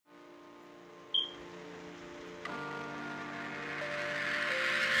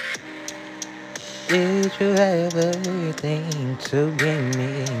Did you ever think to give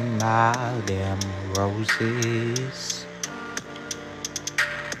me my damn roses?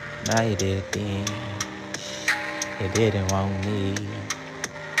 No, you didn't. You didn't want me.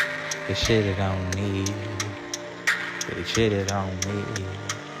 You shitted on me. You shitted on me.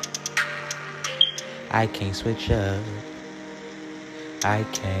 I can't switch up. I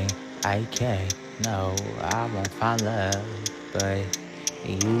can't. No, I won't find love, but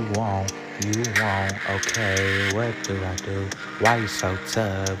you won't. Okay, what do I do? Why you so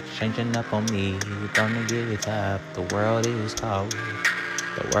tough? Changing up on me, gonna get it tough. The world is cold.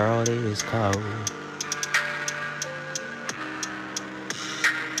 The world is cold.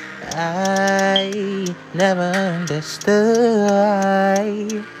 I never understood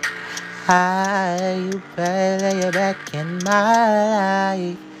how you play back in my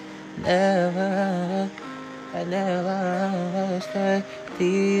life. I never understood.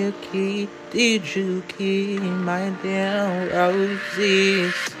 Did you keep my damn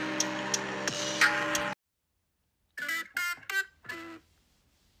roses?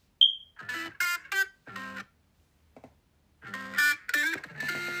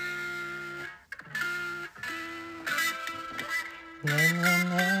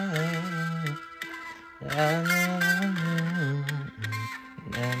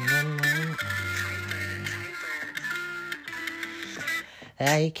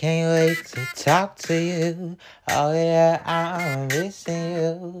 I can't wait to talk to you. Oh yeah, I'm missing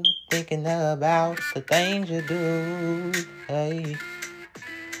you. Thinking about the things you do. Hey,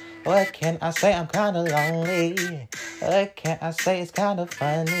 what can I say? I'm kinda lonely. What can I say? It's kinda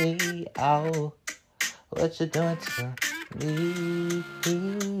funny. Oh, what you doing to me?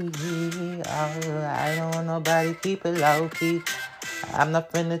 Oh, I don't want nobody, keep it low key. I'm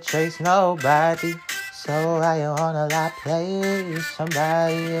not finna chase nobody. So I wanna like play with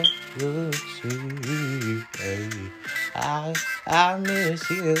somebody you see. Hey, I miss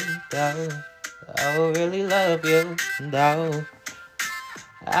you though. I really love you though.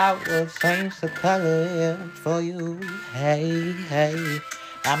 I would change the color for you. Hey,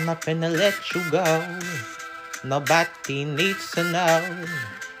 I'm not finna let you go. Nobody needs to know.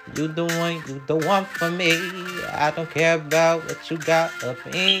 You the one for me. I don't care about what you got up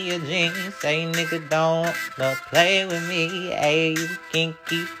in your jeans. Say nigga don't wanna play with me. Hey, you can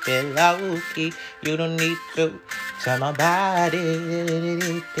keep it low key. You don't need to tell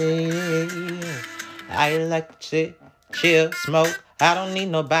nobody. I like to chill, smoke. I don't need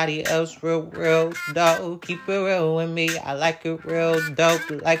nobody else real dope. Keep it real with me. I like it real dope.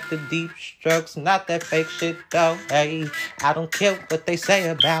 Like the deep strokes, not that fake shit though. Hey, I don't care what they say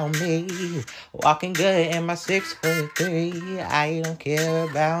about me. Walking good in my 6'3". I don't care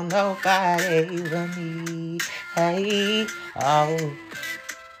about nobody but me. Hey, oh,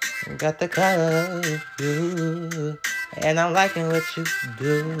 got the color of you. And I'm liking what you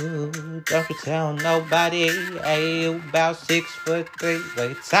do. Don't you tell nobody. Hey, you about 6'3",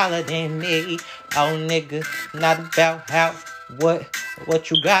 way taller than me. Oh, nigga, not about how,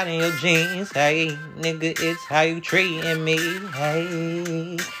 what you got in your jeans. Hey, nigga, it's how you treating me.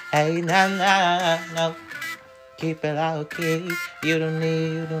 Hey, no. Keep it low key. You don't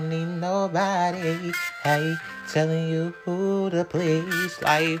need nobody. Hey, telling you who to please.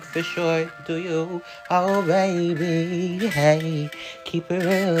 Life is short, do you? Oh, baby. Hey, keep it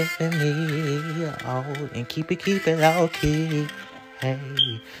real with me. Oh, and keep it low key. Hey,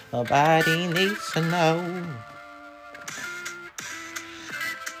 nobody needs to know.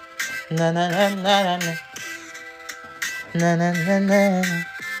 Na.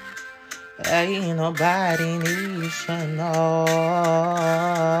 Ain't nobody needs to know.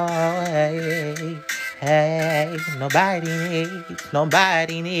 Hey, nobody needs.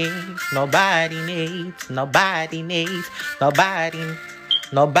 Nobody.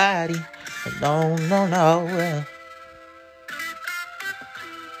 No.